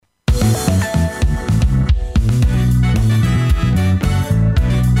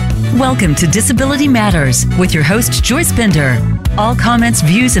Welcome to Disability Matters with your host, Joyce Bender. All comments,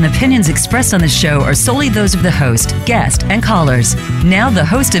 views, and opinions expressed on the show are solely those of the host, guest, and callers. Now, the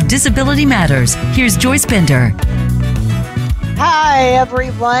host of Disability Matters, here's Joyce Bender. Hi,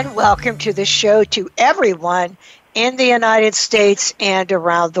 everyone. Welcome to the show to everyone in the United States and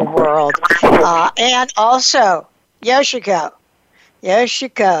around the world. And also, Yoshiko.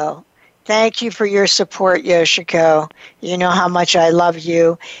 Thank you for your support, Yoshiko. You know how much I love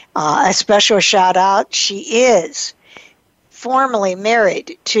you. A special shout out. She is formerly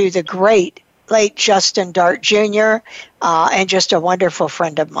married to the great late Justin Dart Jr. And just a wonderful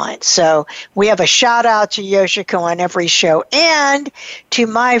friend of mine. So we have a shout out to Yoshiko on every show, and to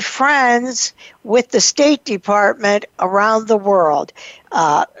my friends with the State Department around the world.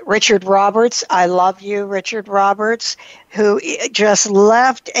 Richard Roberts, I love you, Richard Roberts, who just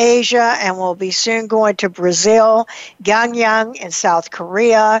left Asia and will be soon going to Brazil, Gangneung in South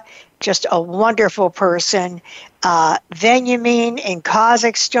Korea, just a wonderful person. Benjamin in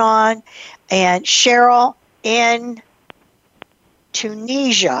Kazakhstan, and Cheryl in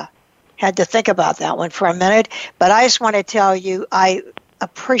Tunisia. Had to think about that one for a minute, but I just want to tell you I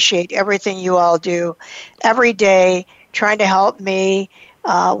appreciate everything you all do every day, trying to help me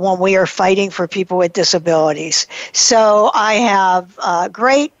when we are fighting for people with disabilities. So I have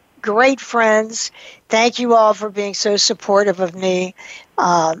great friends. Thank you all for being so supportive of me.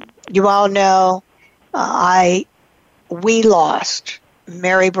 You all know we lost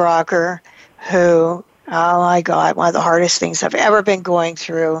Mary Brocker, who, oh my God, one of the hardest things I've ever been going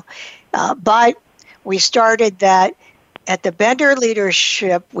through. But we started that at the Bender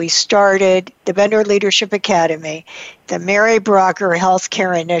Leadership. We started the Bender Leadership Academy, the Mary Brocker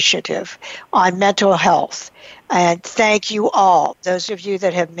Healthcare Initiative on mental health. And thank you all, those of you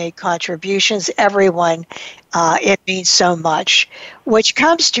that have made contributions, everyone. It means so much. Which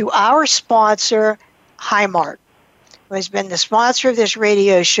comes to our sponsor, Highmark, who has been the sponsor of this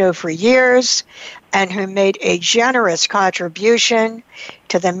radio show for years and who made a generous contribution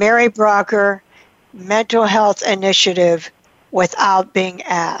to the Mary Brocker Mental Health Initiative without being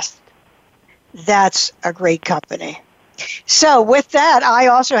asked. That's a great company. So with that, I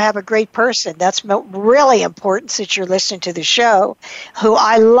also have a great person. That's really important since you're listening to the show, who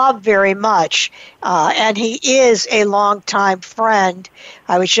I love very much. And he is a longtime friend.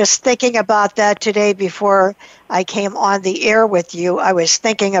 I was just thinking about that today before I came on the air with you. I was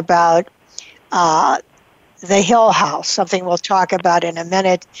thinking about the Hill House, something we'll talk about in a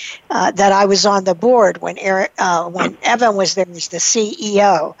minute, that I was on the board when Evan was there as the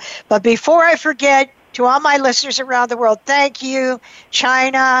CEO. But before I forget, to all my listeners around the world, thank you.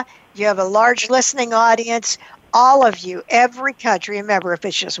 China, you have a large listening audience. All of you, every country, remember, if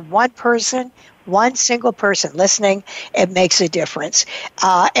it's just one person, one single person listening, it makes a difference.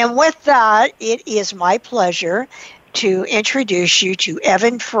 And with that, it is my pleasure to introduce you to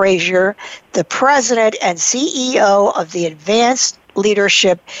Evan Frazier, the president and CEO of the Advanced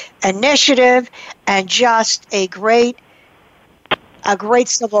Leadership Initiative, and just a great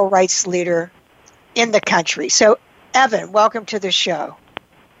civil rights leader in the country. So, Evan, welcome to the show.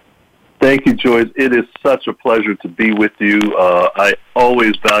 Thank you, Joyce. It is such a pleasure to be with you. I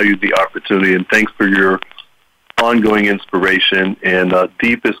always value the opportunity, and thanks for your ongoing inspiration, and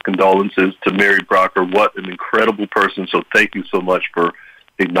deepest condolences to Mary Brocker. What an incredible person. So thank you so much for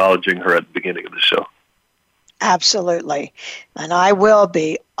acknowledging her at the beginning of the show. Absolutely. And I will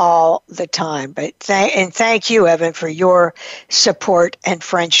be all the time. But thank you, Evan, for your support and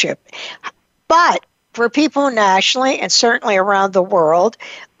friendship. But for people nationally and certainly around the world,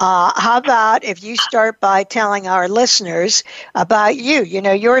 how about if you start by telling our listeners about you,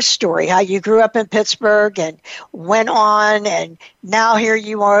 your story, how you grew up in Pittsburgh and went on, and now here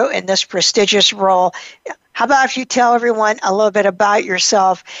you are in this prestigious role. How about if you tell everyone a little bit about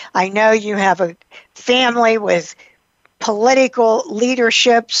yourself? I know you have a family with political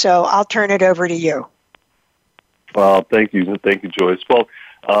leadership, so I'll turn it over to you. Well, thank you. Thank you, Joyce. Well,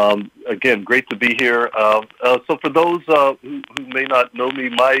 again, great to be here. So for those who may not know me,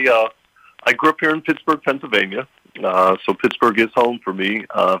 I grew up here in Pittsburgh, Pennsylvania. So Pittsburgh is home for me.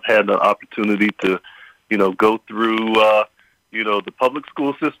 I've had an opportunity to, go through, the public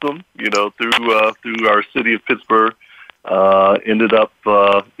school system, through our city of Pittsburgh. Ended up,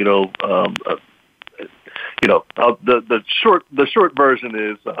 the short version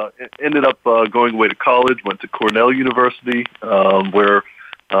is ended up going away to college. Went to Cornell University, where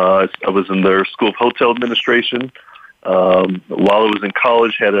I was in their School of Hotel Administration. While I was in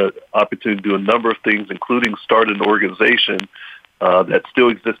college, had an opportunity to do a number of things, including start an organization that still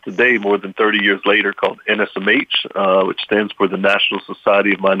exists today more than 30 years later called NSMH, which stands for the National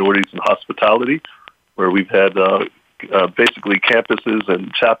Society of Minorities in Hospitality, where we've had basically campuses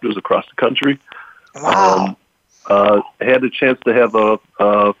and chapters across the country. Wow. Had a chance to have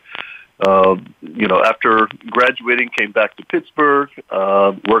after graduating, came back to Pittsburgh,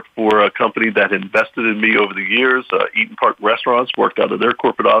 worked for a company that invested in me over the years, Eaton Park Restaurants, worked out of their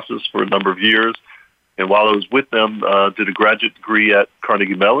corporate office for a number of years. And while I was with them, did a graduate degree at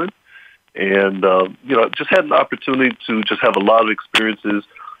Carnegie Mellon, and just had an opportunity to just have a lot of experiences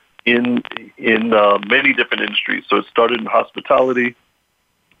in many different industries. So it started in hospitality,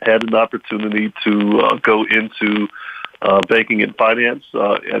 had an opportunity to go into banking and finance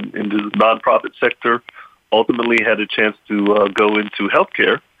and into the nonprofit sector. Ultimately, had a chance to go into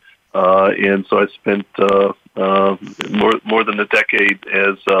healthcare, and so I spent more than a decade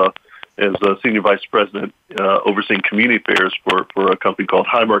as a senior vice president overseeing community affairs for a company called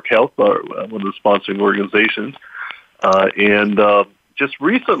Highmark Health, one of the sponsoring organizations. And just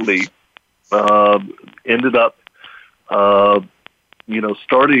recently ended up,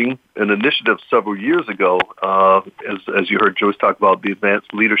 starting an initiative several years ago, as you heard Joyce talk about, the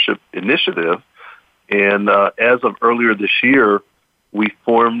Advanced Leadership Initiative. And as of earlier this year, we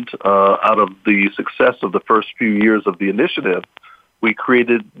formed, out of the success of the first few years of the initiative, we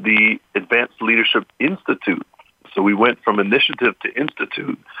created the Advanced Leadership Institute. So we went from initiative to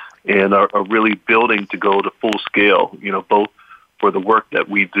institute and are really building to go to full scale, both for the work that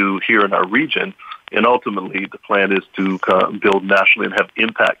we do here in our region, and ultimately the plan is to build nationally and have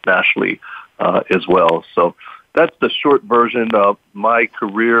impact nationally as well. So that's the short version. My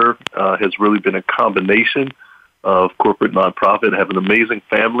career has really been a combination of corporate nonprofit. I have an amazing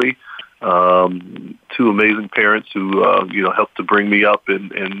family, two amazing parents who helped to bring me up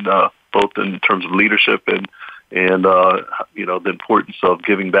in both in terms of leadership and the importance of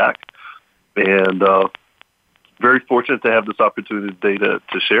giving back, and very fortunate to have this opportunity today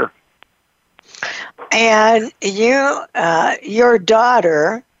to share. And your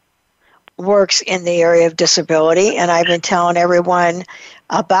daughter works in the area of disability, and I've been telling everyone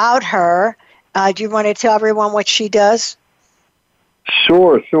about her. Do you want to tell everyone what she does?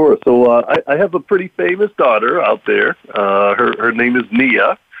 Sure. So I have a pretty famous daughter out there. Her name is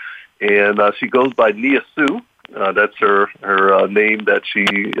Nia, and she goes by Nia Sue. That's her name that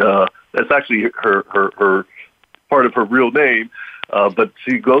that's actually her part of her real name, but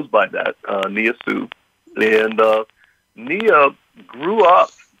she goes by that, Nia Sue. And Nia grew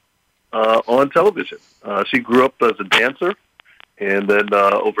up on television. She grew up as a dancer, and then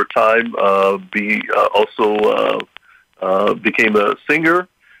over time also became a singer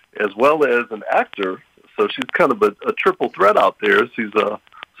as well as an actor. So she's kind of a triple threat out there. She's a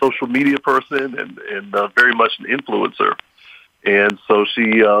social media person and very much an influencer. And so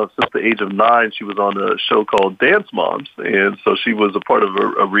she, since the age of 9, she was on a show called Dance Moms. And so she was a part of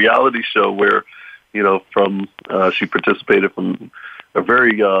a reality show where, she participated from a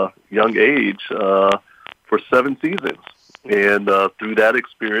very young age for 7 seasons. And through that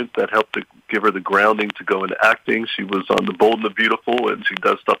experience, that helped to give her the grounding to go into acting. She was on The Bold and the Beautiful, and she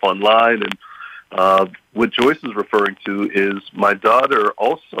does stuff online. And what Joyce is referring to is my daughter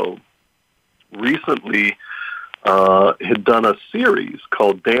also recently had done a series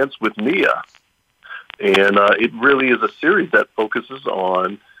called Dance with Nia. And it really is a series that focuses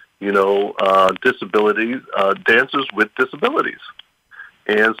on, disabilities, dancers with disabilities.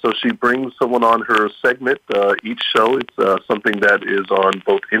 And so she brings someone on her segment each show. It's something that is on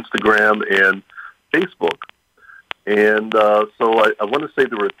both Instagram and Facebook. And so I want to say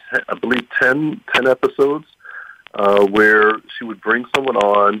there were, I believe, 10 episodes where she would bring someone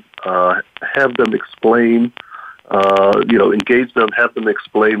on, have them explain, engage them, have them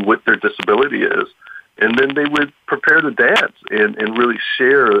explain what their disability is. And then they would prepare to dance and really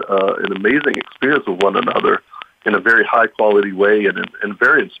share an amazing experience with one another in a very high-quality way and in a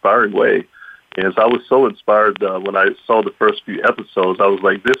very inspiring way. And so I was so inspired when I saw the first few episodes. I was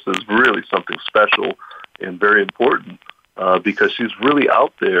like, this is really something special and very important because she's really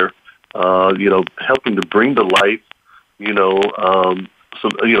out there, helping to bring to life,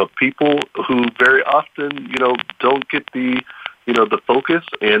 some, people who very often, don't get the focus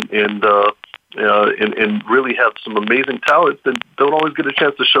and really have some amazing talents that don't always get a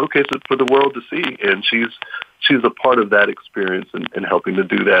chance to showcase it for the world to see. And she's a part of that experience and helping to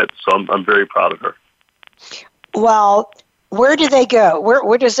do that. So I'm very proud of her. Well, where do they go?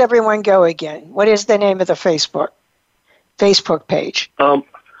 Where does everyone go again? What is the name of the Facebook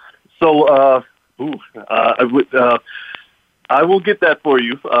I will get that for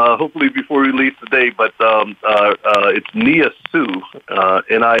you, hopefully before we leave today. But it's Nia Sue,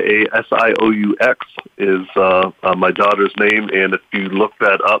 Niasioux is my daughter's name, and if you look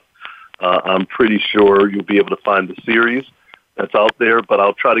that up, I'm pretty sure you'll be able to find the series that's out there. But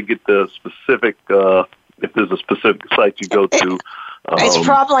I'll try to get the specific, if there's a specific site you go to. It's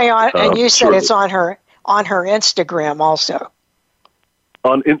probably on, and you said shortly. it's on her Instagram also.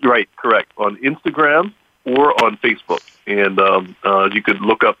 Right, correct. On Instagram or on Facebook. And you could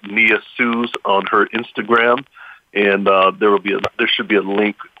look up Nia Sue's on her Instagram, and there should be a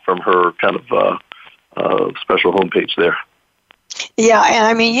link from her kind of special homepage there. Yeah, and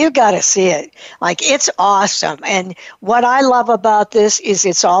I mean, you got to see it. Like, it's awesome. And what I love about this is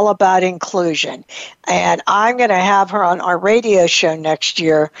it's all about inclusion. And I'm going to have her on our radio show next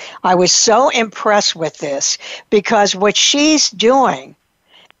year. I was so impressed with this because what she's doing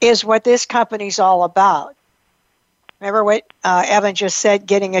is what this company's all about. Remember what Evan just said,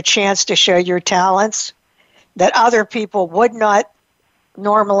 getting a chance to show your talents that other people would not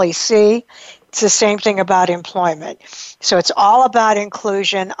normally see? It's the same thing about employment. So it's all about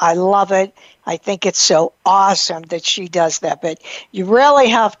inclusion. I love it. I think it's so awesome that she does that. But you really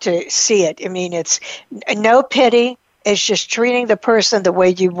have to see it. I mean, it's no pity. It's just treating the person the way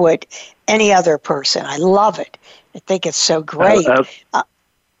you would any other person. I love it. I think it's so great.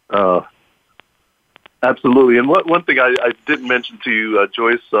 Absolutely. And one thing I didn't mention to you,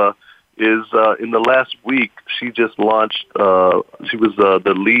 Joyce, is in the last week, she just launched, she was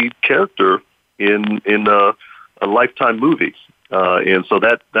the lead character in a Lifetime movie. And so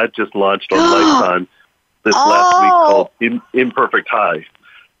that just launched on Lifetime this last week called Imperfect High.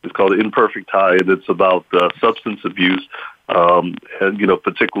 It's called Imperfect High, and it's about substance abuse, and,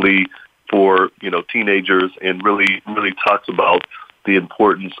 particularly for, teenagers, and really talks about the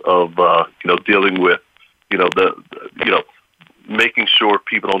importance of, dealing with, making sure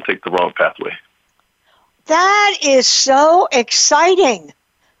people don't take the wrong pathway. That is so exciting.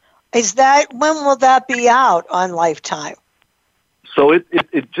 When will that be out on Lifetime? So it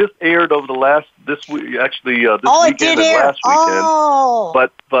just aired over this week, actually, this weekend it did air. And last weekend. Oh.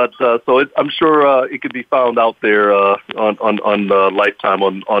 But I'm sure it could be found out there on Lifetime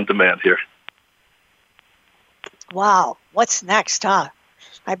on demand here. Wow. What's next, huh?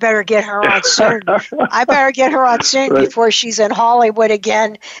 I better get her on soon. Right. Before she's in Hollywood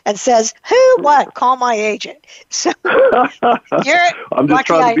again and says, "Who? What? Call my agent." So I'm just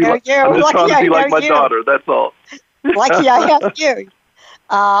trying to be like my daughter. That's all. Lucky I have you.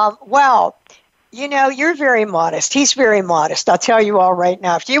 Well, you're very modest. He's very modest. I'll tell you all right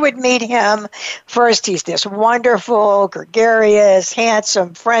now. If you would meet him, first, he's this wonderful, gregarious,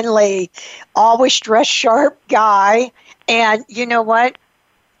 handsome, friendly, always dressed sharp guy. And you know what?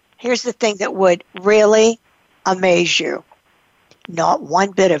 Here's the thing that would really amaze you. Not one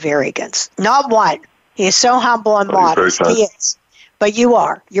bit of arrogance. Not one. He is so humble and modest. He is. But you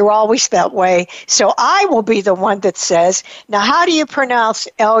are. You're always that way. So I will be the one that says, now how do you pronounce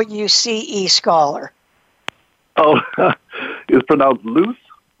Luce, scholar? Oh, it's pronounced loose?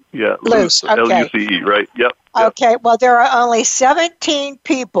 Yeah. Luce, okay. Luce, right? Yep. Okay, well, there are only 17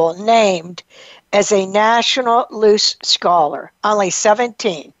 people named as a National Luce Scholar. Only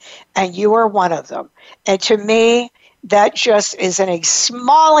 17. And you are one of them. And to me, that just is a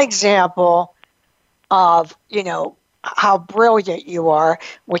small example of, how brilliant you are,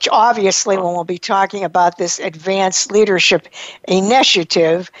 which obviously when we'll be talking about this advanced leadership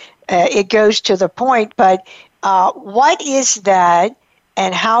initiative, it goes to the point. But what is that,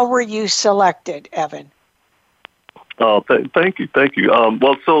 and how were you selected, Evan? Oh, thank you.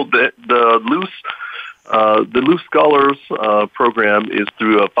 Well, so the Luce Scholars program is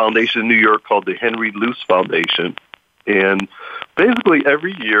through a foundation in New York called the Henry Luce Foundation, and basically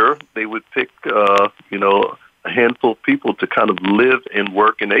every year they would pick, a handful of people to kind of live and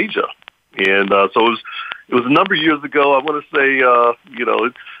work in Asia, and so it was a number of years ago. I want to say,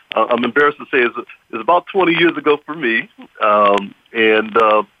 I'm embarrassed to say it's about 20 years ago for me, and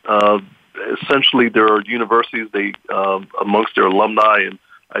essentially there are universities, they amongst their alumni, and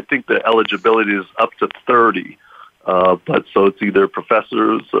I think the eligibility is up to 30. But so it's either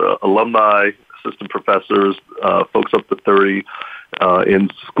professors, alumni, assistant professors, folks up to 30,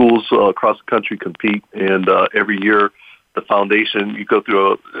 and schools across the country compete. And every year, the foundation, you go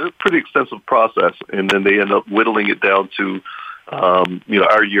through a pretty extensive process, and then they end up whittling it down to,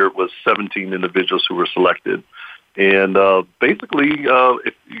 our year it was 17 individuals who were selected. And basically,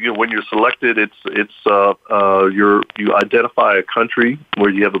 if when you're selected, you identify a country where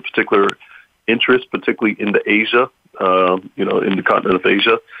you have a particular interest, particularly into Asia, in the continent of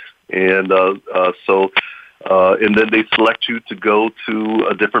Asia, and so and then they select you to go to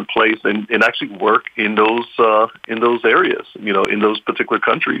a different place and actually work in those areas, in those particular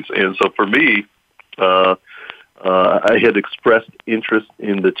countries. And so for me, I had expressed interest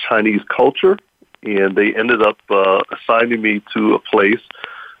in the Chinese culture, and they ended up assigning me to a place,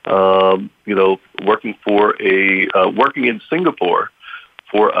 working in Singapore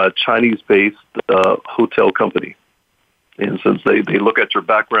for a Chinese-based hotel company. And since they look at your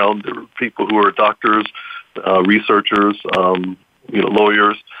background, there are people who are doctors, researchers,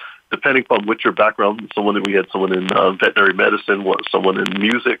 lawyers, depending upon what your background. We had someone in veterinary medicine, someone in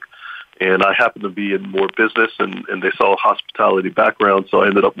music, and I happened to be in more business, and they saw a hospitality background, so I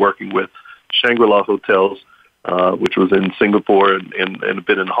ended up working with Shangri-La Hotels, which was in Singapore and a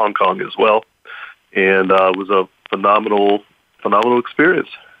bit in Hong Kong as well, and it was a phenomenal experience.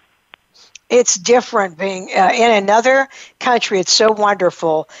 It's different being in another country. It's so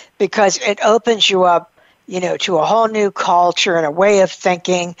wonderful because it opens you up, to a whole new culture and a way of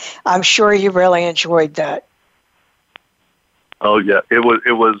thinking. I'm sure you really enjoyed that. Oh yeah, it was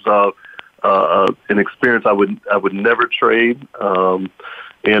an experience I would never trade.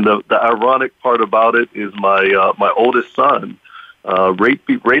 And the ironic part about it is my oldest son.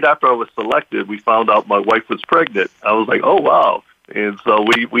 Right after I was selected, we found out my wife was pregnant. I was like, oh wow. And so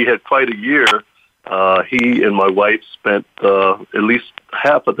we had quite a year. He and my wife spent at least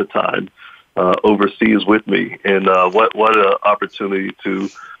half of the time overseas with me. And what an opportunity to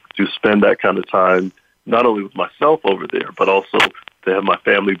spend that kind of time, not only with myself over there, but also to have my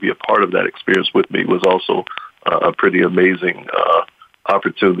family be a part of that experience with me was also a pretty amazing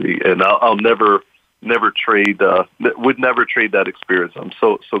opportunity. And I'll never trade, would never trade that experience. I'm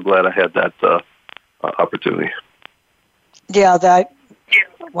so glad I had that opportunity. Yeah,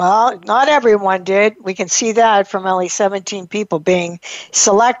 not everyone did. We can see that from only 17 people being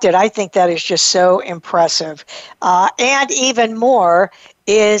selected. I think that is just so impressive. And even more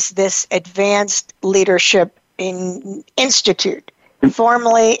is this Advanced Leadership Institute,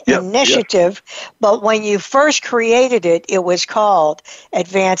 formerly Initiative, but when you first created it, it was called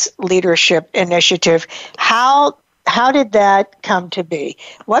Advanced Leadership Initiative. How did that come to be?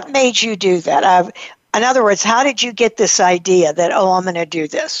 What made you do that? In other words, how did you get this idea that, I'm going to do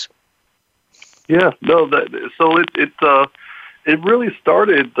this? Yeah, no, it really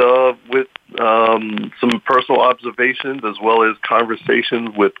started with some personal observations as well as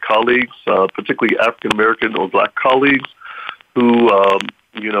conversations with colleagues, particularly African American or Black colleagues, who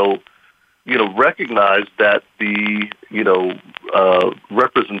recognized that the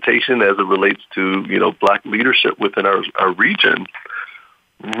representation as it relates to Black leadership within our region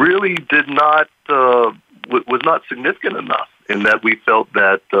really did not was not significant enough, in that we felt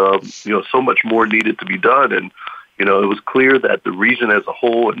that so much more needed to be done. And it was clear that the region as a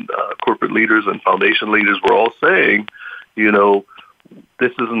whole, and corporate leaders and foundation leaders were all saying,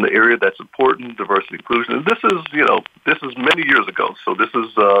 this is in the area that's important, diversity, inclusion. And this is many years ago. So this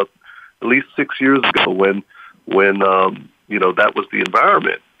is at least 6 years ago when that was the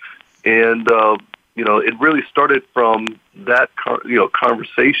environment. And it really started from that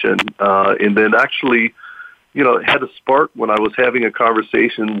conversation, and then actually it had a spark when I was having a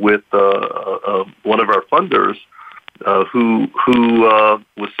conversation with one of our funders, who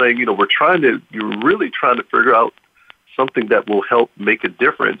was saying, you're really trying to figure out something that will help make a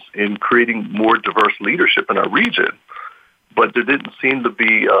difference in creating more diverse leadership in our region. But there didn't seem to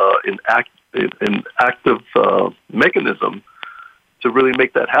be an active mechanism to really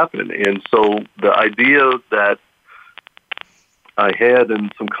make that happen. And so the idea that I had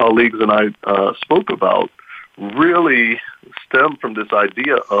and some colleagues and I spoke about really stemmed from this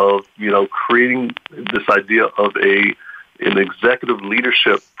idea of, creating this idea of an executive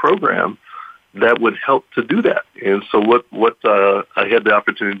leadership program that would help to do that. And so what I had the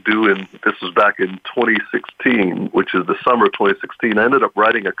opportunity to do, and this was back in 2016, which is the summer of 2016, I ended up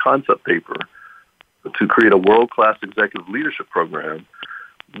writing a concept paper to create a world-class executive leadership program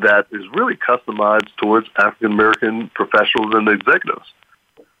that is really customized towards African-American professionals and executives.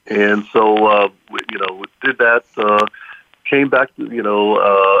 And so, we did that, came back,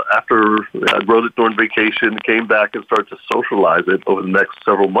 after I wrote it during vacation, came back and started to socialize it over the next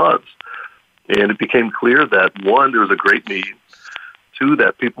several months. And it became clear that, one, there was a great need. Two,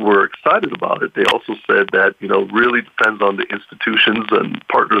 that people were excited about it. They also said that, really depends on the institutions and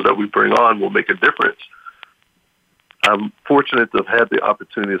partners that we bring on will make a difference. I'm fortunate to have had the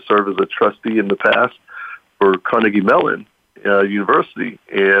opportunity to serve as a trustee in the past for Carnegie Mellon University,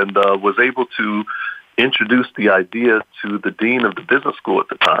 and was able to introduce the idea to the dean of the business school at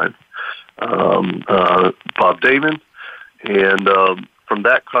the time, Bob Damon. And from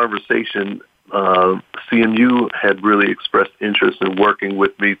that conversation, CMU had really expressed interest in working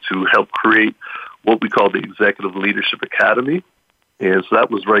with me to help create what we call the Executive Leadership Academy. And so that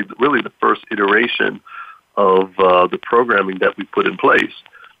was really the first iteration of the programming that we put in place.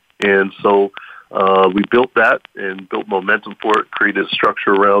 And so we built that and built momentum for it, created a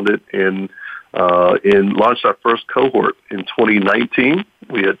structure around it, and launched our first cohort in 2019.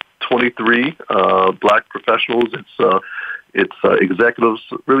 We had 23 Black professionals. It's executives,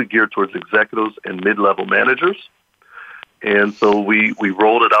 really geared towards executives and mid-level managers. And so we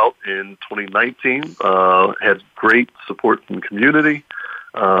rolled it out in 2019, had great support from the community.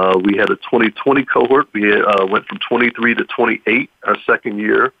 We had a 2020 cohort. We went from 23 to 28 our second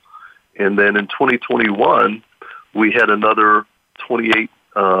year. And then in 2021, we had another 28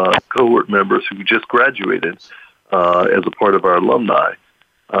 cohort members who just graduated as a part of our alumni.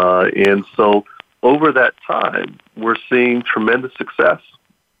 And so over that time, we're seeing tremendous success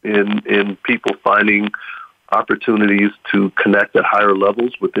in people finding opportunities to connect at higher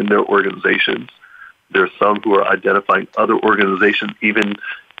levels within their organizations. There's some who are identifying other organizations even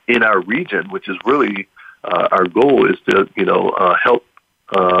in our region, which is really our goal is to help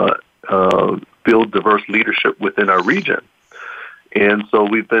build diverse leadership within our region. And so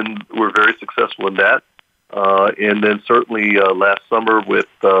we're very successful in that. And then certainly last summer with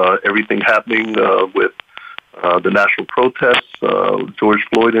everything happening with the national protests, George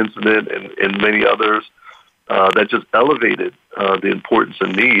Floyd incident, and many others, that just elevated the importance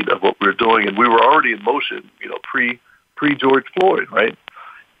and need of what we're doing. And we were already in motion, pre-George Floyd, right?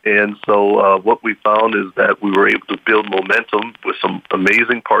 And so what we found is that we were able to build momentum with some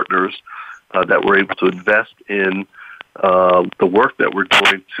amazing partners that were able to invest in the work that we're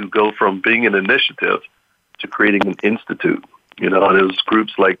doing to go from being an initiative to creating an institute. And there's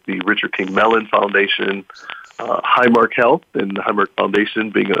groups like the Richard King Mellon Foundation, Highmark Health, and the Highmark Foundation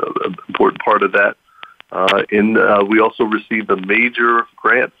being an important part of that. And we also received a major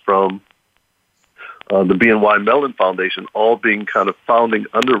grant from the BNY Mellon Foundation, all being kind of founding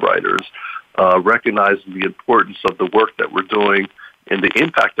underwriters, recognizing the importance of the work that we're doing and the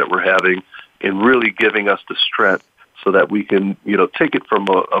impact that we're having, and really giving us the strength so that we can, take it from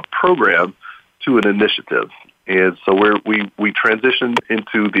a program to an initiative. And so we transitioned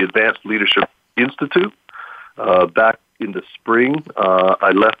into the Advanced Leadership Institute back in the spring.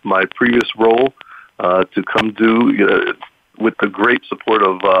 I left my previous role to come do, with the great support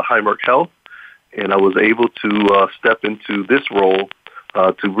of Highmark Health, and I was able to step into this role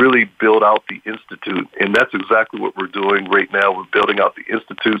to really build out the Institute. And that's exactly what we're doing right now. We're building out the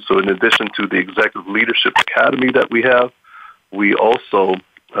Institute. So in addition to the Executive Leadership Academy that we have, we also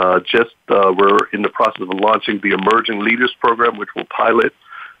we're in the process of launching the Emerging Leaders Program, which will pilot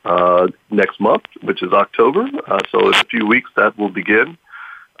next month, which is October. So in a few weeks, that will begin.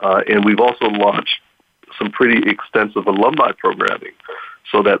 And we've also launched some pretty extensive alumni programming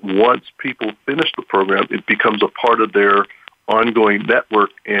so that once people finish the program, it becomes a part of their ongoing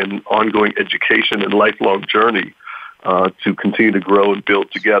network and ongoing education and lifelong journey to continue to grow and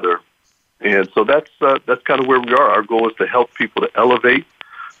build together. And so that's kind of where we are. Our goal is to help people to elevate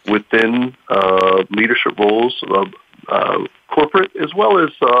within leadership roles, corporate as well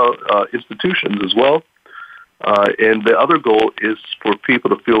as institutions as well. And the other goal is for people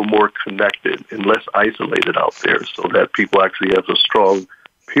to feel more connected and less isolated out there, so that people actually have a strong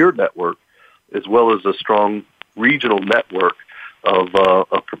peer network as well as a strong regional network of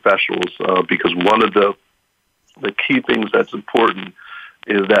professionals. Because one of the key things that's important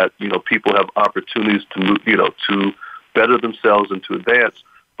is that people have opportunities to move, to better themselves and to advance,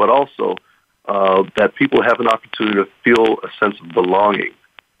 but also that people have an opportunity to feel a sense of belonging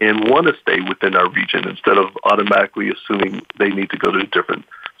and want to stay within our region instead of automatically assuming they need to go to a different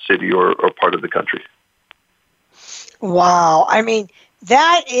city or part of the country. Wow. I mean,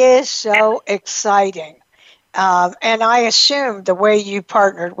 that is so exciting. And I assume the way you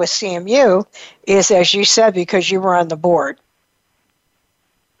partnered with CMU is, as you said, because you were on the board.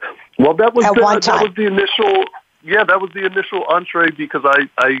 Well, that was the initial. Yeah, that was the initial entree because I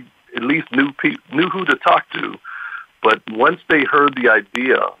at least knew who to talk to. But once they heard the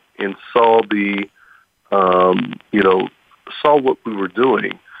idea and saw saw what we were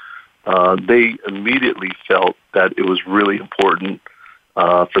doing, they immediately felt that it was really important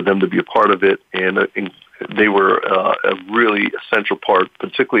for them to be a part of it, and they were a really essential part,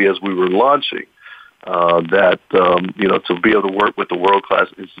 particularly as we were launching. To be able to work with a world-class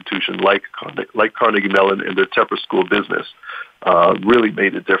institution like Carnegie Mellon and their Tepper School of Business really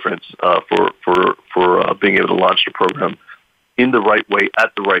made a difference for being able to launch the program in the right way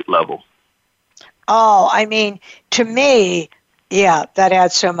at the right level. Oh, I mean, to me, Yeah, that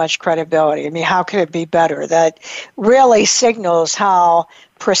adds so much credibility. I mean, how could it be better? That really signals how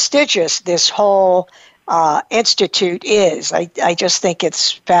prestigious this whole institute is. I just think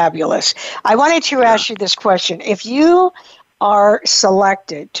it's fabulous. I wanted to ask you this question. If you are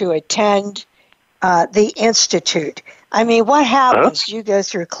selected to attend the institute, I mean, what happens? Do you go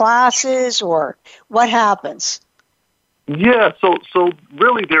through classes or what happens? Yeah, so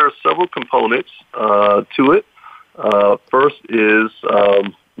really there are several components to it. First is,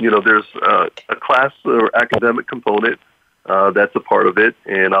 there's a class or academic component that's a part of it,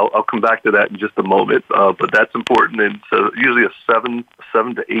 and I'll come back to that in just a moment. But that's important, and so usually a 7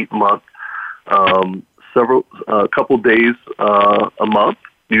 to 8 month, couple days a month.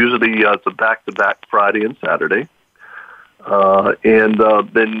 Usually it's a back-to-back Friday and Saturday. And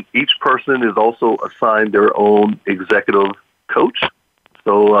then each person is also assigned their own executive coach.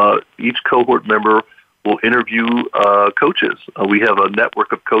 So each cohort member will interview coaches. We have a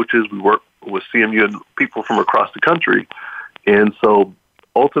network of coaches. We work with CMU and people from across the country. And so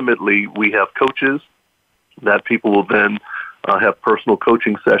ultimately we have coaches that people will then have personal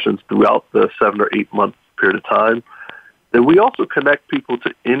coaching sessions throughout the 7 or 8 month period of time. Then we also connect people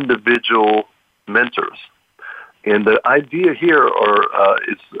to individual mentors. And the idea here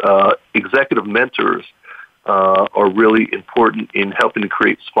is executive mentors are really important in helping to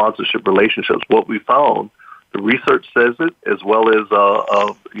create sponsorship relationships. What we found, the research says it, as well as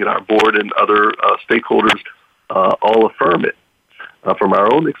our board and other stakeholders all affirm it from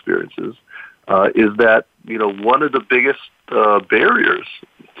our own experiences, is that one of the biggest barriers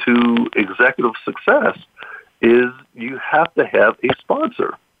to executive success is you have to have a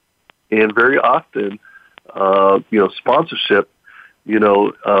sponsor, and very often. Sponsorship,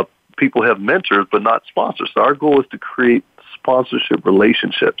 people have mentors, but not sponsors. So our goal is to create sponsorship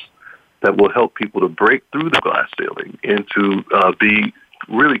relationships that will help people to break through the glass ceiling and to be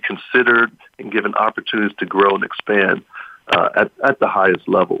really considered and given opportunities to grow and expand at the highest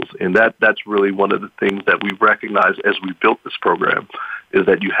levels. And that's really one of the things that we recognize as we built this program, is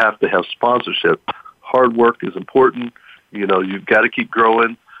that you have to have sponsorship. Hard work is important. You've got to keep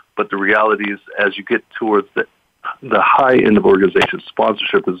growing. But the reality is, as you get towards the high end of organizations,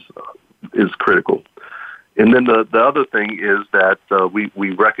 sponsorship is critical. And then the other thing is that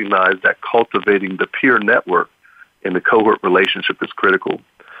we recognize that cultivating the peer network and the cohort relationship is critical.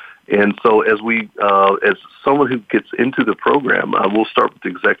 And so as someone who gets into the program, we'll start with the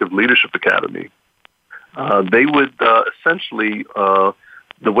Executive Leadership Academy. They would essentially,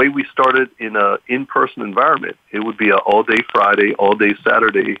 the way we started in an in-person environment, it would be an all-day Friday, all-day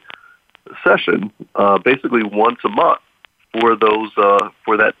Saturday session, basically once a month for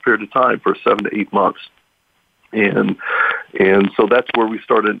that period of time for 7 to 8 months. And so that's where we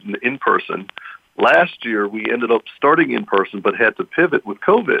started in person. Last year, we ended up starting in person, but had to pivot with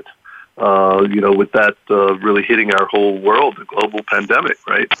COVID, with that really hitting our whole world, the global pandemic,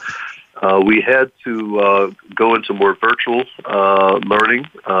 right? We had to go into more virtual learning,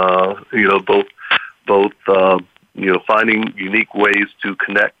 both finding unique ways to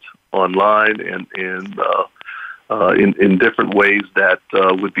connect online and in different ways that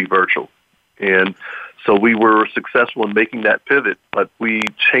would be virtual. And so we were successful in making that pivot, but we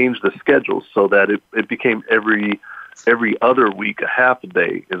changed the schedule so that it became every other week, a half a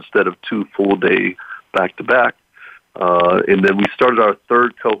day instead of 2 full day back to back. And then we started our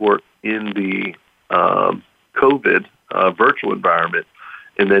third cohort in the COVID virtual environment.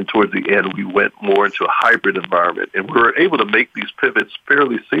 And then towards the end, we went more into a hybrid environment. And we were able to make these pivots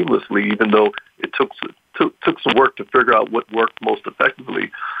fairly seamlessly, even though it took some work to figure out what worked most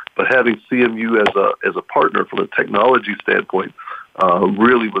effectively. But having CMU as a partner from a technology standpoint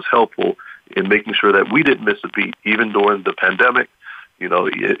really was helpful in making sure that we didn't miss a beat, even during the pandemic, and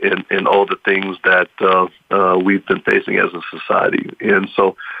all the things that we've been facing as a society. And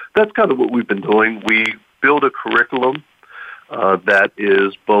so that's kind of what we've been doing. We build a curriculum that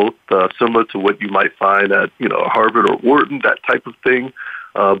is both similar to what you might find at Harvard or Wharton, that type of thing,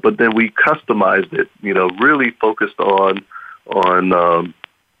 but then we customized it, really focused on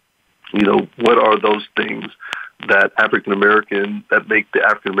what are those things that make the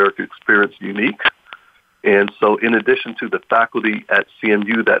African American experience unique. And so in addition to the faculty at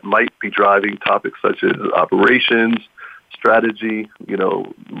CMU that might be driving topics such as operations, strategy,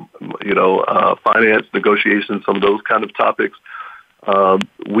 finance, negotiations, some of those kind of topics,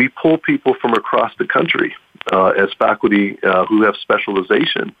 we pull people from across the country as faculty who have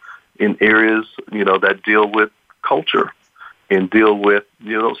specialization in areas, that deal with culture and deal with,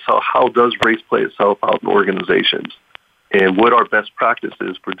 so how does race play itself out in organizations, and what are best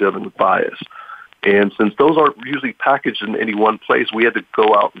practices for dealing with bias. And since those aren't usually packaged in any one place, we had to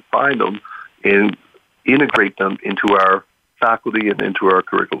go out and find them and integrate them into our faculty and into our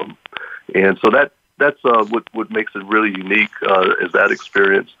curriculum. And so that's what makes it really unique is that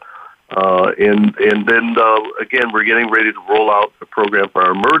experience. And then again, we're getting ready to roll out a program for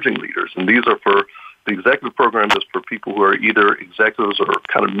our emerging leaders, and these are for the executive program is for people who are either executives or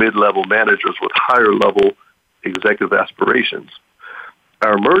kind of mid-level managers with higher level executive aspirations.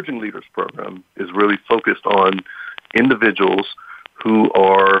 Our emerging leaders program is really focused on individuals who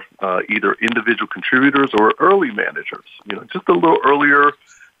are either individual contributors or early managers. Just a little earlier,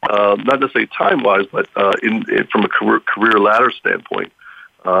 not necessarily time-wise, but from a career ladder standpoint,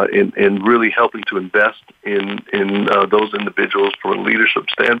 in really helping to invest in those individuals from a leadership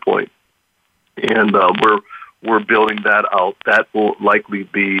standpoint. And we're building that out. That will likely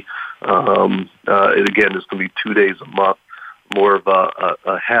be, and again, it's going to be 2 days a month, more of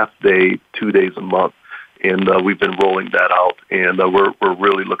a half day, 2 days a month. And we've been rolling that out, and we're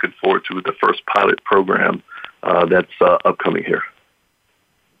really looking forward to the first pilot program that's upcoming here.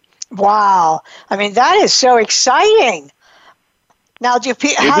 Wow. I mean, that is so exciting. Now,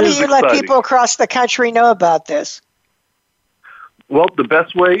 how do you let people across the country know about this? Well, the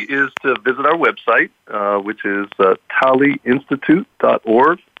best way is to visit our website, which is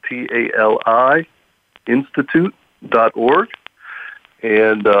taliinstitute.org, TALI institute.org.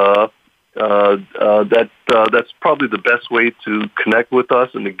 And that's probably the best way to connect with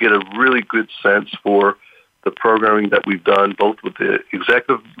us and to get a really good sense for the programming that we've done, both with the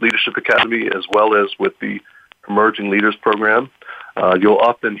Executive Leadership Academy as well as with the Emerging Leaders Program. You'll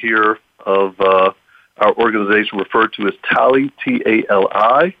often hear of our organization referred to as TALI,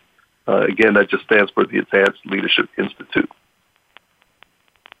 TALI. Again, that just stands for the Advanced Leadership Institute.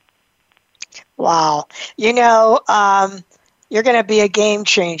 Wow. You're going to be a game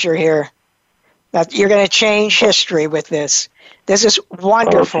changer here. You're going to change history with this. This is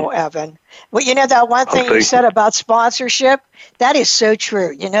wonderful, Evan. Well, that one thing you said about sponsorship, that is so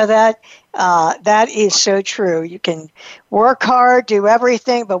true. You know that? That is so true. You can work hard, do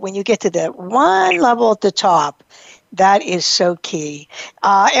everything, but when you get to that one level at the top, that is so key.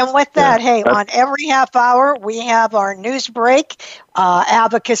 And with that, on every half hour, we have our news break,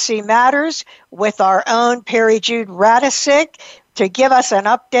 Advocacy Matters, with our own Perry Jude Radisick to give us an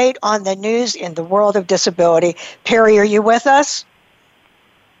update on the news in the world of disability. Perry, are you with us?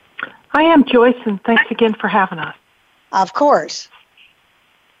 I am, Joyce, and thanks again for having us. Of course.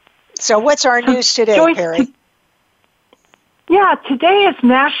 So what's our news today, Joyce, Perry? Today is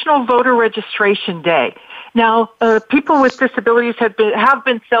National Voter Registration Day. Now, people with disabilities have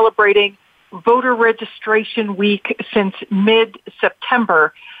been celebrating Voter Registration Week since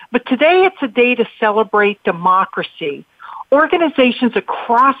mid-September, but today it's a day to celebrate democracy. Organizations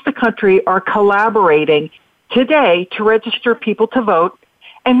across the country are collaborating today to register people to vote,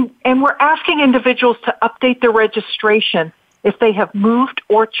 and we're asking individuals to update their registration if they have moved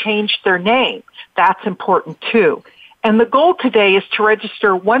or changed their name. That's important too. And the goal today is to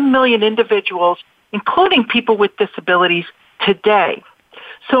register 1 million individuals, including people with disabilities, today.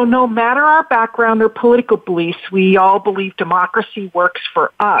 So no matter our background or political beliefs, we all believe democracy works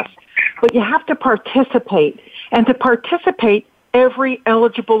for us. But you have to participate. And to participate, every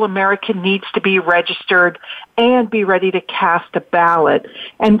eligible American needs to be registered and be ready to cast a ballot.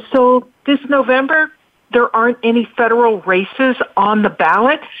 And so this November, there aren't any federal races on the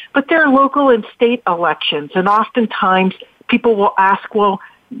ballot, but there are local and state elections. And oftentimes people will ask, well,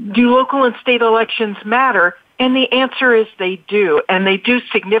 do local and state elections matter? And the answer is they do, and they do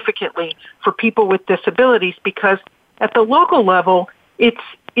significantly for people with disabilities, because at the local level, it's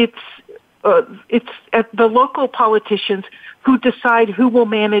at the local politicians who decide who will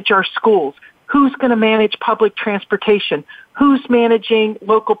manage our schools, who's going to manage public transportation, who's managing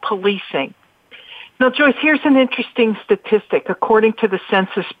local policing. Now, Joyce, here's an interesting statistic. According to the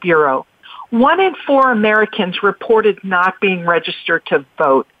Census Bureau, 1 in 4 Americans reported not being registered to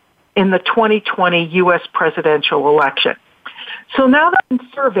vote in the 2020 U.S. presidential election. So now there are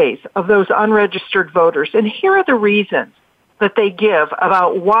surveys of those unregistered voters, and here are the reasons that they give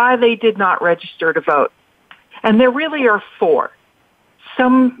about why they did not register to vote. And there really are four.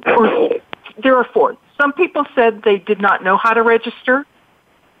 There are four. Some people said they did not know how to register.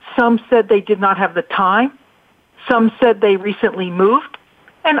 Some said they did not have the time. Some said they recently moved.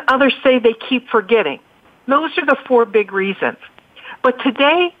 And others say they keep forgetting. Those are the four big reasons. But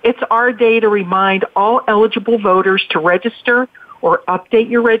today, it's our day to remind all eligible voters to register or update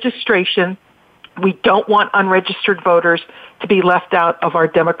your registration. We don't want unregistered voters to be left out of our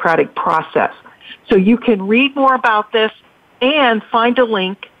democratic process. So you can read more about this and find a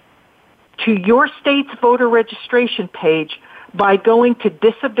link to your state's voter registration page by going to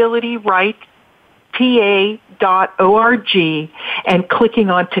disabilityrightspa.org and clicking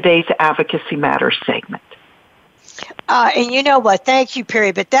on today's Advocacy Matters segment. And you know what? Thank you,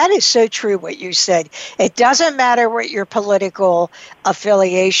 Perry. But that is so true what you said. It doesn't matter what your political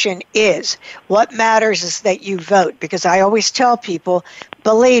affiliation is. What matters is that you vote. Because I always tell people,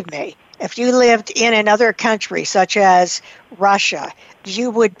 believe me, if you lived in another country such as Russia, you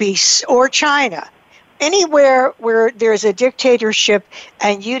would be, or China, anywhere where there's a dictatorship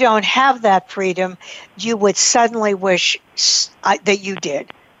and you don't have that freedom, you would suddenly wish that you did.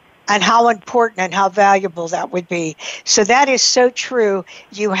 And how important and how valuable that would be. So that is so true.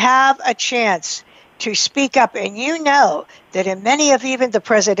 You have a chance to speak up, and you know that in many of even the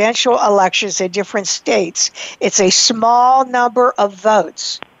presidential elections in different states, it's a small number of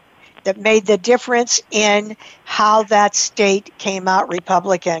votes that made the difference in how that state came out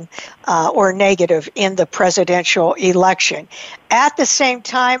Republican or negative in the presidential election. At the same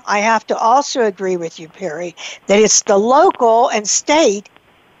time, I have to also agree with you, Perry, that it's the local and state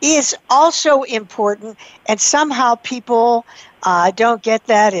is also important, and somehow people don't get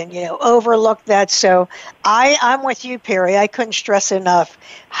that and overlook that. So I'm with you, Perry. I couldn't stress enough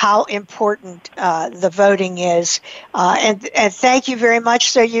how important the voting is, and thank you very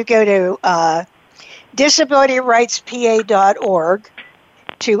much. So you go to disabilityrightspa.org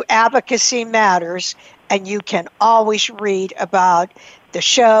to Advocacy Matters, and you can always read about the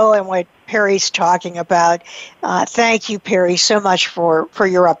show and what Perry's talking about. Thank you, Perry, so much for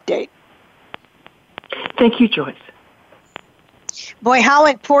your update. Thank you, Joyce. Boy, how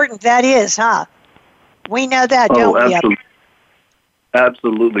important that is, huh? We know that, don't we?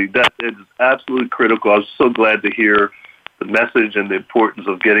 Absolutely. That is absolutely critical. I was so glad to hear the message and the importance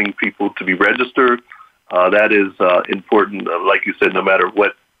of getting people to be registered. That is important, like you said, no matter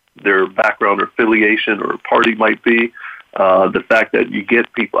what their background or affiliation or party might be. The fact that you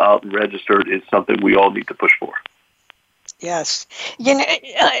get people out and registered is something we all need to push for. Yes.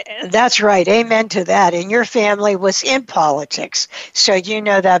 That's right. Amen to that. And your family was in politics, so you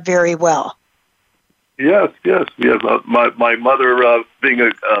know that very well. Yes. My mother, being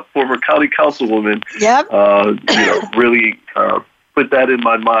a former county councilwoman, yep. Really put that in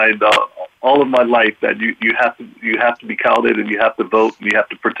my mind all of my life, that you have to be counted, and you have to vote, and you have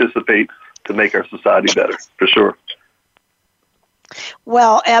to participate to make our society better, for sure.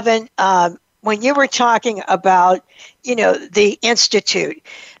 Well, Evan, when you were talking about, the Institute,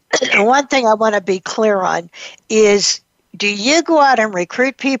 one thing I want to be clear on is, do you go out and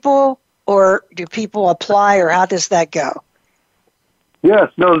recruit people, or do people apply, or how does that go?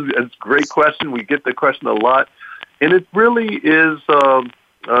 Yes, no, it's a great question. We get the question a lot, and it really is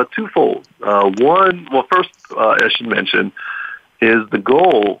twofold. First, I should mention, is the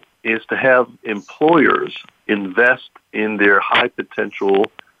goal is to have employers invest in their high potential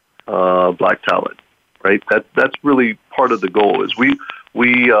black talent, right? That's really part of the goal. Is we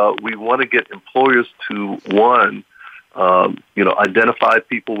want to get employers to identify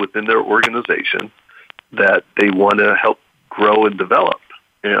people within their organization that they want to help grow and develop,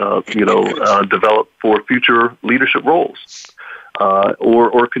 develop for future leadership roles,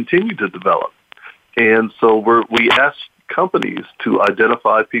 or continue to develop. And so we ask companies to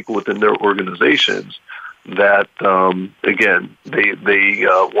identify people within their organizations that, again, they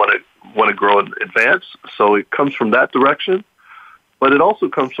want to grow and advance. So it comes from that direction, but it also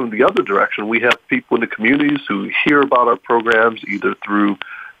comes from the other direction. We have people in the communities who hear about our programs either through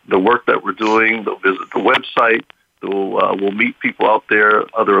the work that we're doing. They'll visit the website. We'll meet people out there,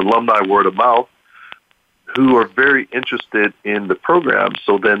 other alumni, word of mouth, who are very interested in the program.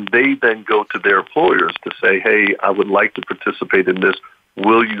 So then they go to their employers to say, hey, I would like to participate in this.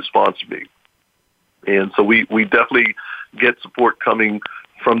 Will you sponsor me? And so we definitely get support coming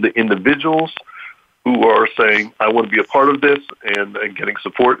from the individuals who are saying, I want to be a part of this, and getting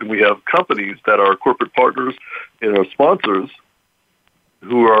support. And we have companies that are corporate partners and our sponsors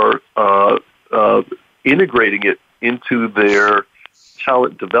who are integrating it into their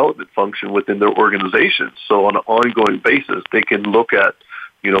talent development function within their organizations. So on an ongoing basis, they can look at,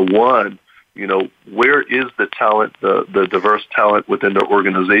 where is the talent, the diverse talent within their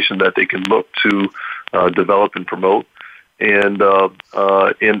organization that they can look to develop and promote. And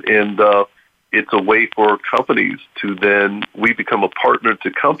it's a way for companies to then, we become a partner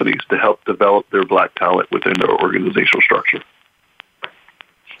to companies to help develop their black talent within their organizational structure.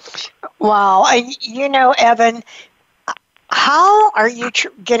 Wow. Evan, how are you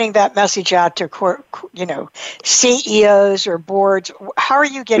getting that message out to, CEOs or boards? How are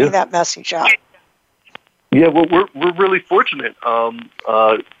you getting that message out? Yeah, well, we're really fortunate.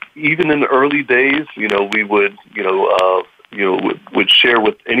 even in the early days, we would, would share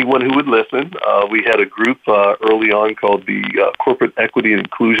with anyone who would listen. We had a group early on called the Corporate Equity and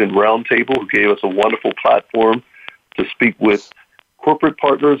Inclusion Roundtable, who gave us a wonderful platform to speak with corporate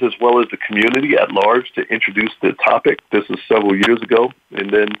partners as well as the community at large to introduce the topic. This was several years ago.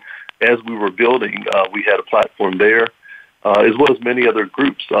 And then as we were building, we had a platform there, as well as many other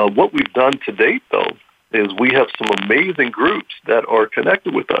groups. What we've done to date, though, is we have some amazing groups that are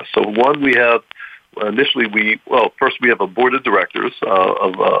connected with us. So one, we have first we have a board of directors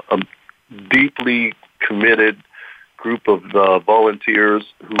of a deeply committed group of volunteers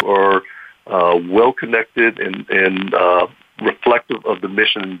who are well-connected and reflective of the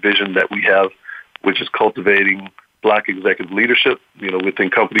mission and vision that we have, which is cultivating Black executive leadership, within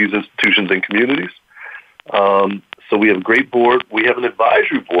companies, institutions, and communities. So we have a great board. We have an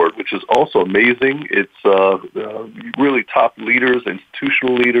advisory board, which is also amazing. It's really top leaders,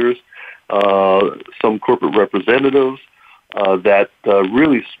 institutional leaders, some corporate representatives that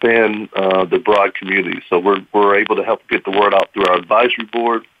really span the broad community. So we're able to help get the word out through our advisory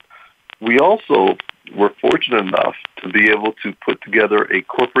board. We also were fortunate enough to be able to put together a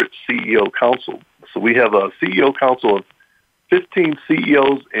corporate CEO council. So we have a CEO council of 15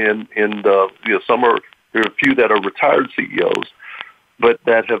 CEOs, and there are a few that are retired CEOs, but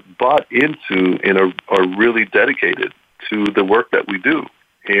that have bought into and are really dedicated to the work that we do.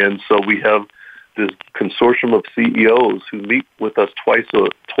 And so we have this consortium of CEOs who meet with us twice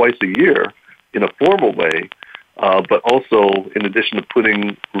a year in a formal way, but also in addition to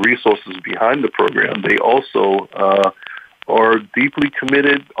putting resources behind the program, they also are deeply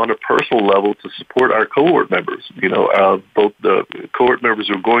committed on a personal level to support our cohort members, both the cohort members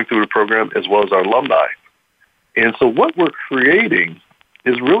who are going through the program as well as our alumni. And so what we're creating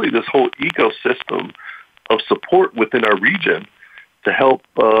is really this whole ecosystem of support within our region to help,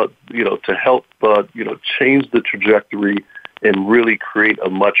 change the trajectory and really create a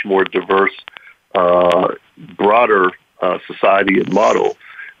much more diverse, broader society and model.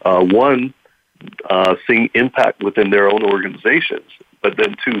 One, seeing impact within their own organizations, but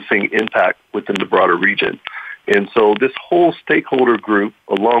then two, seeing impact within the broader region. And so this whole stakeholder group,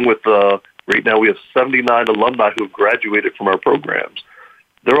 along with right now we have 79 alumni who have graduated from our programs.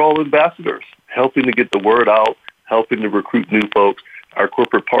 They're all ambassadors, helping to get the word out, helping to recruit new folks. Our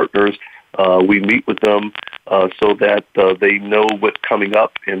corporate partners, we meet with them so that they know what's coming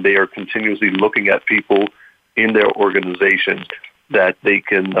up, and they are continuously looking at people in their organizations that they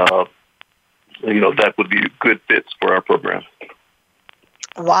can, that would be good fits for our program.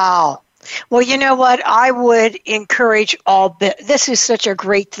 Wow. Well, you know what? I would encourage this is such a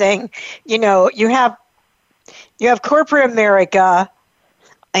great thing. You have corporate America,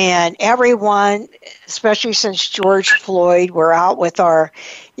 and everyone, especially since George Floyd, we're out with our,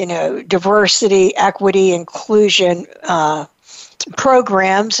 diversity, equity, inclusion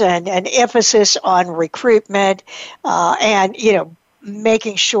programs and an emphasis on recruitment and,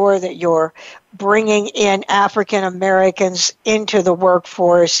 making sure that you're bringing in African Americans into the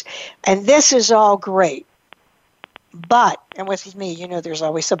workforce. And this is all great. But, and with me, there's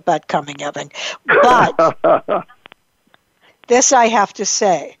always a but coming, Evan. But this I have to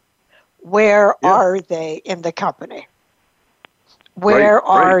say, where are they in the company? Where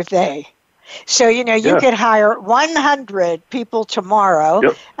are they? So, you could hire 100 people tomorrow,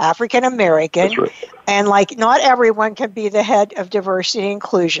 African American, and not everyone can be the head of diversity and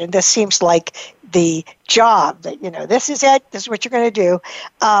inclusion. This seems like the job that, this is it, this is what you're going to do.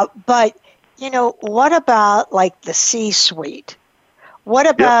 But, what about the C-suite? What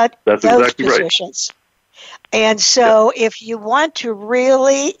about those exactly positions? Right. And so if you want to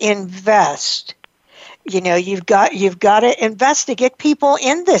really invest, you've got to invest to get people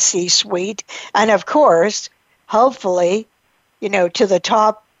in the C-suite, and of course, hopefully, to the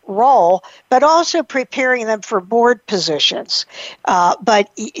top role, but also preparing them for board positions. But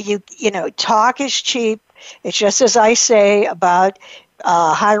talk is cheap. It's just as I say about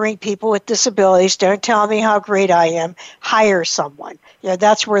hiring people with disabilities. Don't tell me how great I am. Hire someone.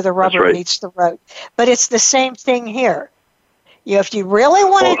 That's where the rubber meets the road. But it's the same thing here. If you really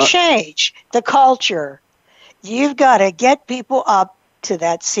want to change the culture, you've got to get people up to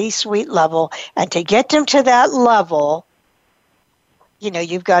that C-suite level. And to get them to that level,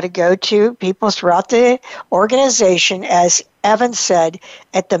 you've got to go to people throughout the organization, as Evan said,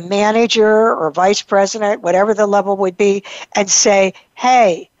 at the manager or vice president, whatever the level would be, and say,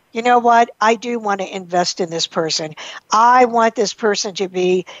 hey, you know what? I do want to invest in this person. I want this person to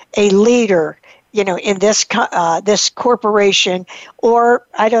be a leader in this this corporation, or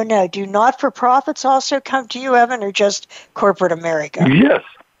I don't know. Do not-for-profits also come to you, Evan, or just corporate America? Yes.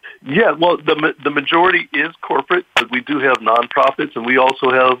 Yeah, well, the majority is corporate, but we do have nonprofits, and we also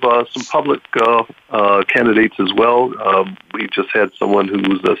have some public candidates as well. We just had someone who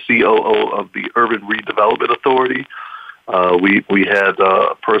was the COO of the Urban Redevelopment Authority. We had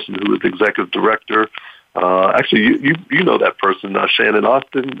a person who was executive director. Actually, you know that person, Shannon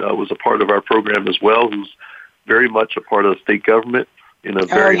Austin, was a part of our program as well, who's very much a part of the state government in a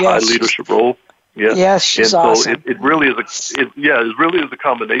very high leadership role. Yeah. Yes, she's and so awesome. it really is it really is a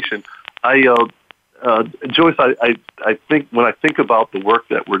combination. Joyce, I think when I think about the work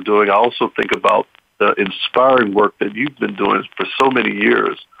that we're doing, I also think about the inspiring work that you've been doing for so many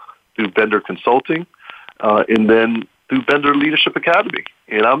years through Bender Consulting, and then through Bender Leadership Academy.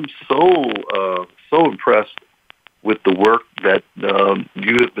 And I'm so impressed with the work that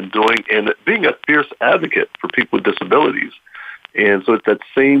you have been doing and being a fierce advocate for people with disabilities. And so it's that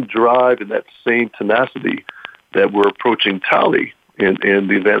same drive and that same tenacity that we're approaching TALI and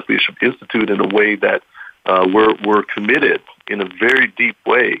the Advanced Leadership Institute in a way that we're committed in a very deep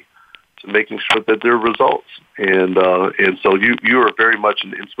way to making sure that there are results. And so you are very much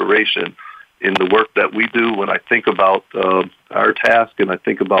an inspiration in the work that we do. When I think about our task and I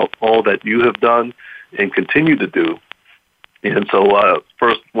think about all that you have done and continue to do. And so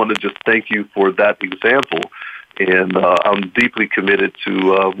first, want to just thank you for that example. And I'm deeply committed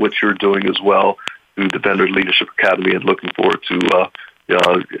to what you're doing as well through the Bender Leadership Academy, and looking forward to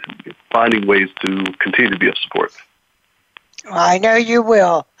finding ways to continue to be of support. I know you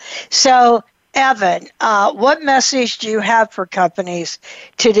will. So, Evan, what message do you have for companies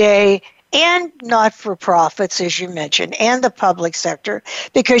today, and not-for-profits, as you mentioned, and the public sector?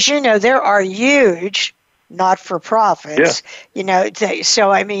 Because, there are huge not-for-profits, so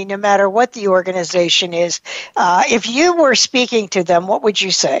I mean, no matter what the organization is, if you were speaking to them, what would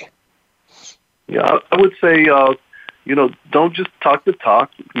you say? Yeah, I would say, don't just talk the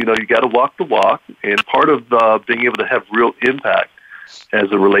talk. You got to walk the walk. And part of being able to have real impact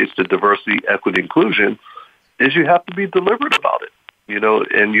as it relates to diversity, equity, inclusion is you have to be deliberate about it,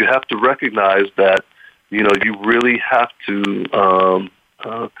 and you have to recognize that, you really have to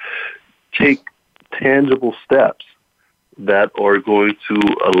take tangible steps that are going to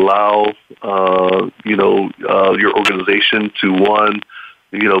allow, your organization to, one,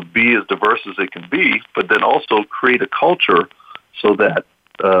 be as diverse as it can be, but then also create a culture so that,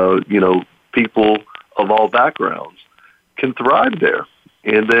 people of all backgrounds can thrive there.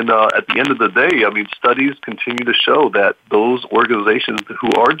 And then at the end of the day, studies continue to show that those organizations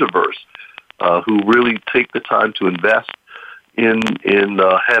who are diverse, who really take the time to invest in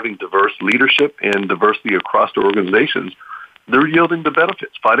having diverse leadership and diversity across their organizations, they're yielding the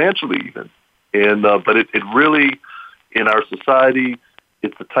benefits financially even. And but it really, in our society,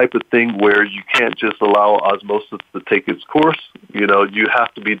 it's the type of thing where you can't just allow osmosis to take its course. You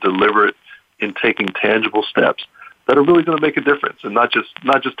have to be deliberate in taking tangible steps that are really going to make a difference, and not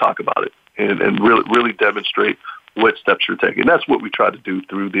just talk about it, and really demonstrate what steps you're taking. That's what we try to do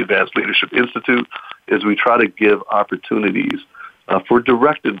through the Advanced Leadership Institute, is we try to give opportunities for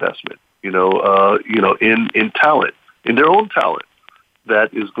direct investment, in talent, in their own talent,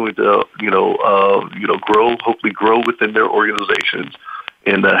 that is going to, hopefully grow within their organizations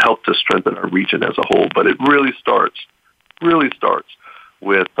and help to strengthen our region as a whole. But it really starts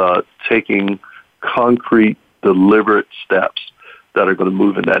with taking concrete, deliberate steps that are going to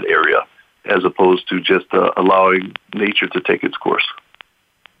move in that area, as opposed to just allowing nature to take its course.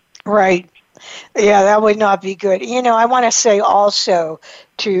 Right. Yeah, that would not be good. I want to say also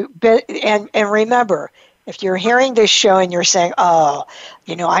and remember, if you're hearing this show and you're saying,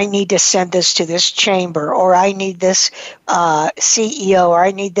 I need to send this to this chamber, or I need this CEO, or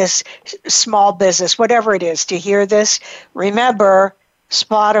I need this small business, whatever it is, to hear this, remember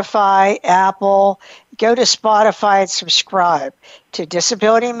Spotify, Apple, go to Spotify and subscribe to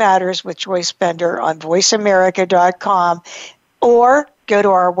Disability Matters with Joyce Bender on voiceamerica.com, or go to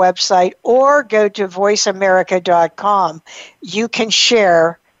our website, or go to voiceamerica.com. You can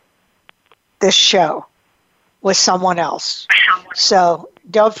share this show with someone else. So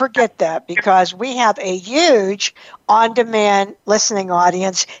don't forget that, because we have a huge on-demand listening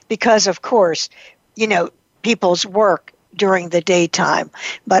audience because, of course, people's work during the daytime.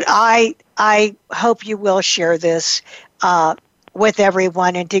 But I hope you will share this with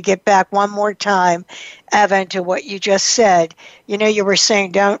everyone. And to get back one more time, Evan, to what you just said, you were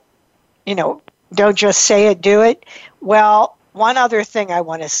saying don't just say it, do it. Well, one other thing I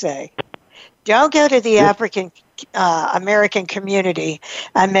want to say. Don't go to the African American community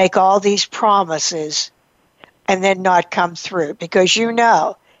and make all these promises and then not come through, because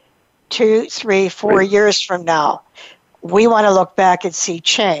 2, 3, 4 years from now, we want to look back and see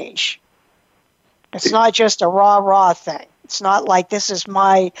change. It's not just a rah thing. It's not like this is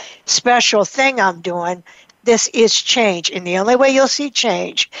my special thing I'm doing. This is change. And the only way you'll see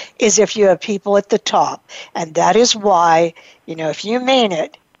change is if you have people at the top. And that is why, if you mean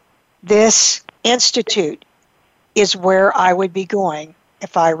it, this institute is where I would be going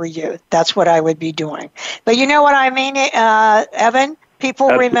if I were you. That's what I would be doing. But you know what I mean, Evan? People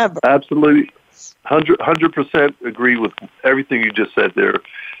remember. Absolutely. 100% agree with everything you just said there,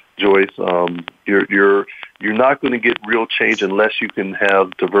 Joyce. You're not going to get real change unless you can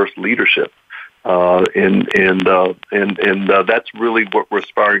have diverse leadership. And that's really what we're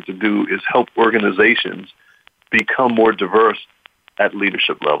aspiring to do, is help organizations become more diverse at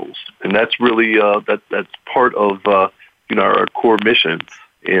leadership levels. And that's really that's part of our core mission.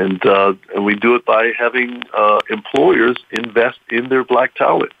 And we do it by having employers invest in their Black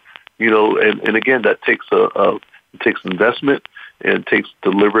talent. And again, that takes it takes investment and takes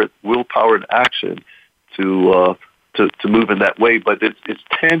deliberate willpower and action to move in that way. But it's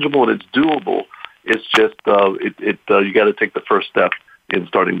tangible and it's doable. It's just you got to take the first step in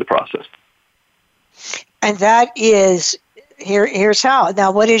starting the process. And that is here's how.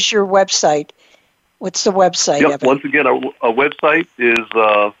 Now, what is your website? What's the website? Yep. Once again, our website is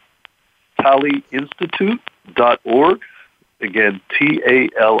taliinstitute.org. Again,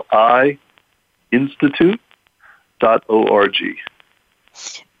 TALI institute.org.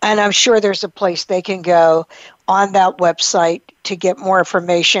 And I'm sure there's a place they can go on that website to get more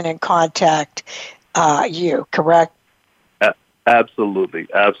information and contact you, correct? Absolutely.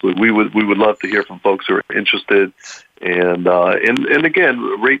 We would love to hear from folks who are interested. And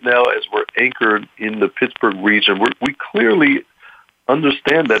again, right now, as we're anchored in the Pittsburgh region, we clearly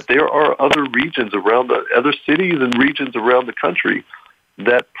understand that there are other regions around other cities and regions around the country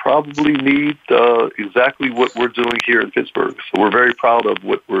that probably need exactly what we're doing here in Pittsburgh. So we're very proud of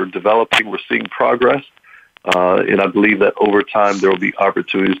what we're developing. We're seeing progress, and I believe that over time there will be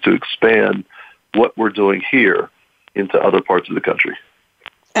opportunities to expand what we're doing here into other parts of the country.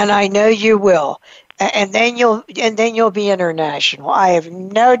 And I know you will. And then you'll be international. I have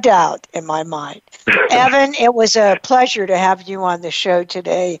no doubt in my mind. Evan, it was a pleasure to have you on the show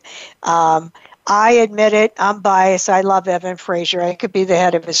today. I admit it, I'm biased. I love Evan Frazier. I could be the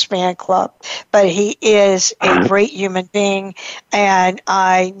head of his fan club, but he is a great human being, and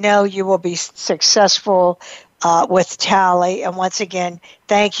I know you will be successful with TALI. And once again,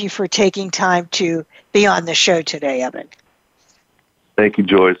 thank you for taking time to be on the show today, Evan. Thank you,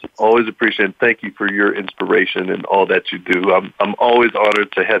 Joyce. Always appreciate it. Thank you for your inspiration and all that you do. I'm always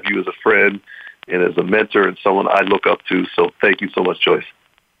honored to have you as a friend and as a mentor and someone I look up to. So thank you so much, Joyce.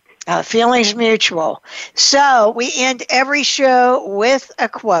 Feelings mutual. So we end every show with a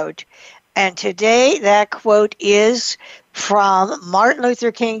quote. And today that quote is from Martin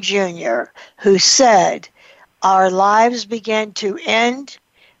Luther King Jr., who said, "Our lives begin to end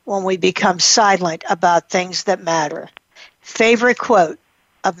when we become silent about things that matter." Favorite quote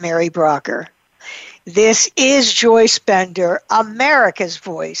of Mary Brocker. This is Joyce Bender, America's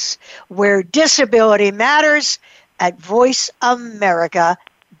Voice, where disability matters, at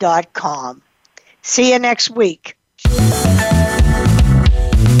voiceamerica.com. See you next week.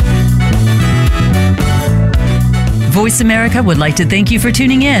 Voice America would like to thank you for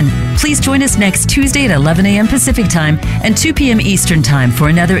tuning in. Please join us next Tuesday at 11 a.m. Pacific Time and 2 p.m. Eastern Time for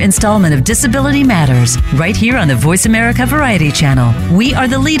another installment of Disability Matters, right here on the Voice America Variety Channel. We are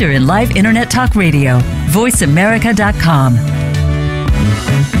the leader in live Internet talk radio. VoiceAmerica.com.